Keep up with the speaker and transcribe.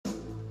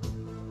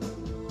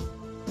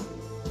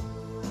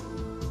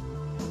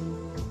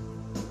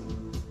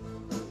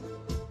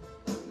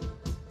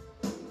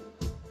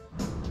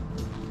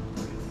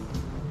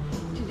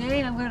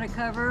going to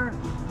cover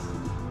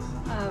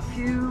a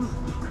few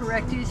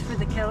correctives for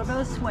the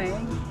kettlebell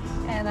swing,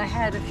 and I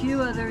had a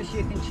few others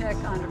you can check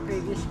on a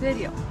previous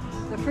video.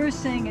 The first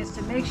thing is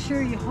to make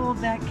sure you hold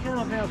that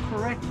kettlebell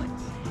correctly.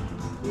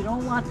 You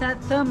don't want that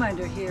thumb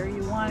under here,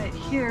 you want it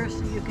here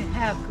so you can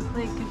have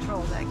complete control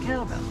of that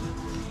kettlebell.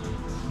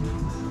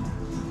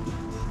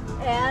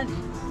 And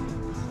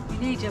you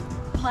need to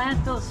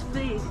plant those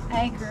feet,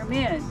 anchor them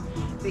in,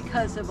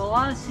 because the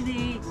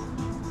velocity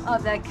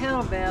of that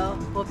kettlebell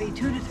will be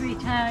 2 to 3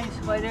 times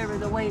whatever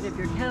the weight of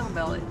your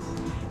kettlebell is.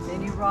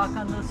 Then you rock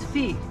on those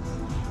feet.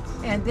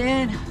 And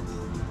then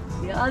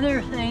the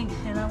other thing,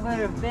 and I'm going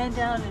to bend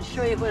down and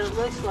show you what it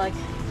looks like,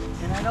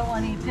 and I don't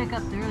want you to pick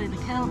up the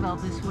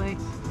kettlebell this way,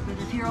 but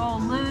if you're all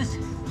loose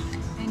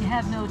and you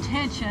have no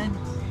tension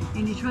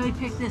and you try to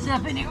pick this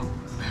up and it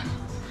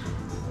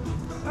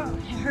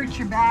hurts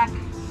your back,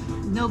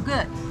 no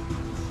good.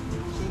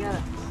 So you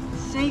gotta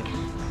sink,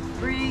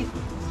 breathe,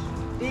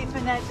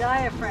 deepen that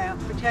diaphragm,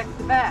 protect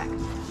the back.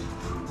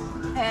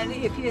 And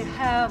if you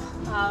have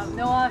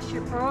no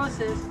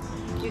osteoporosis,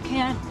 you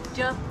can't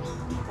jump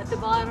at the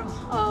bottom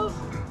of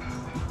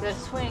the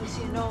swing,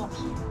 so you know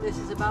this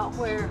is about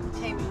where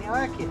taming the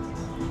arc is.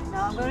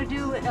 Now I'm going to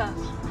do a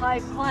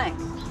high plank.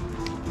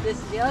 This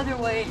is the other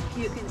way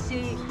you can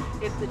see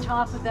if the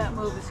top of that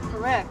move is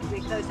correct,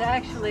 because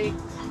actually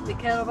the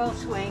kettlebell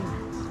swing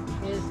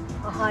is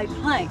a high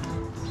plank.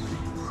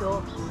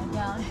 So I'm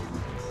down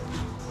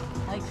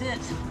like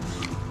this.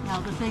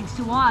 Now the things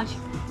to watch,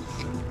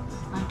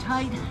 I'm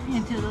tight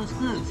into those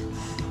glutes.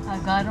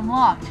 I've got them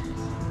locked.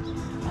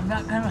 I'm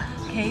not going to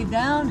cave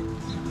down.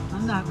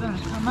 I'm not going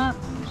to come up.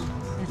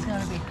 It's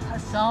going to be a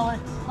solid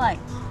plank.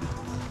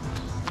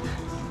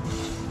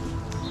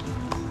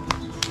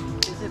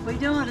 Because if we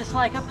don't, it's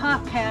like a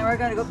pop can. We're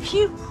going to go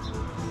pew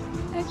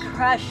and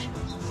crush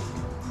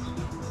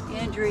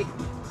injury,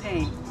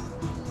 pain.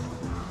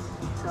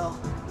 So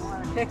you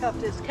want to pick up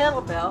this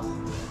kettlebell,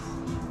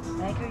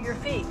 anchor your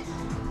feet,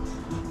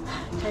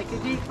 take a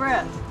deep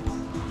breath,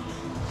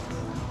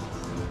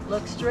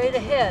 look straight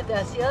ahead.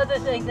 That's the other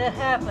thing that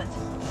happens.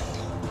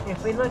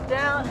 If we look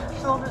down,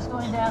 shoulders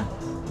going down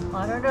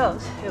on our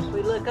nose. If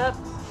we look up,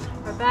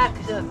 our back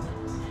is up,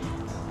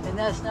 and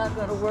that's not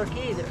going to work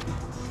either.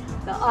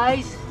 The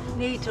eyes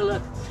need to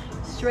look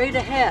straight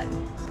ahead.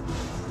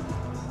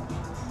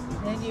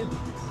 Then you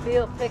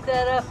pick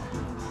that up,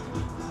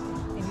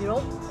 and you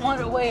don't want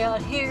it way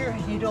out here,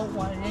 and you don't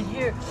want it in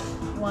here.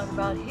 You want it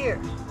about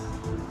here.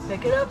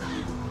 Pick it up.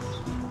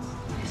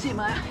 You see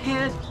my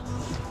head,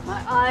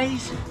 my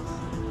eyes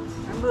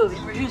are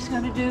moving. We're just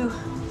going to do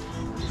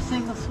a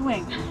single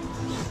swing.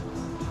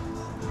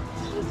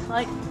 It looks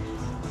like,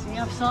 see,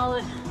 I'm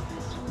solid,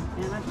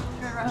 and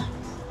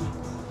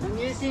I'm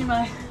using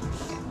my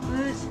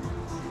glutes,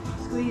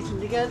 squeeze them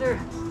together.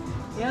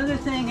 The other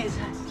thing is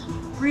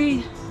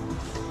breathe.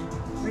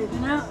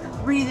 Breathing out,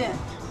 breathe in,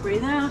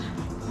 breathe out,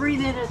 breathe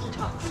in at the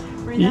top.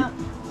 Breathe out,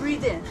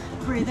 breathe in,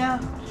 breathe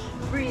out,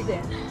 breathe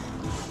in.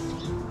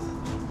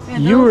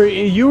 And you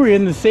were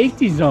in the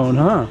safety zone,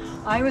 huh?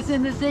 I was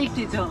in the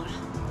safety zone.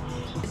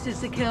 This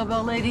is the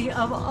Kettlebell Lady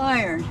of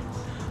Iron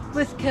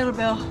with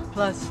Kettlebell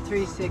Plus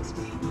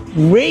 360.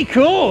 Way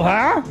cool,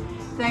 huh?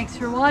 Thanks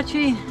for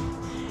watching.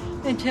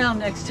 Until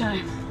next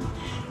time,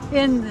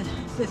 in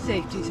the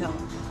safety zone.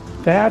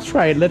 That's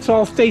right. Let's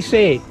all stay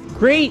safe.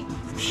 Great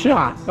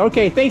shot.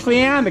 Okay, thanks,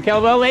 Leanne, the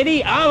Kettlebell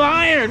Lady of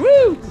Iron.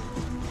 Woo!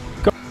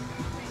 Go.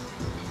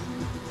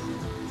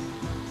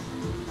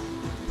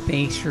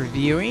 Thanks for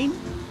viewing.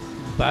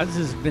 Buzz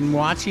has been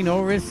watching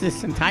over us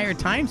this entire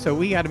time, so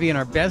we got to be in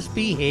our best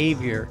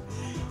behavior.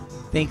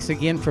 Thanks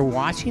again for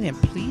watching,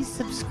 and please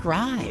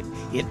subscribe.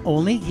 It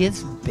only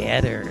gets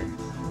better.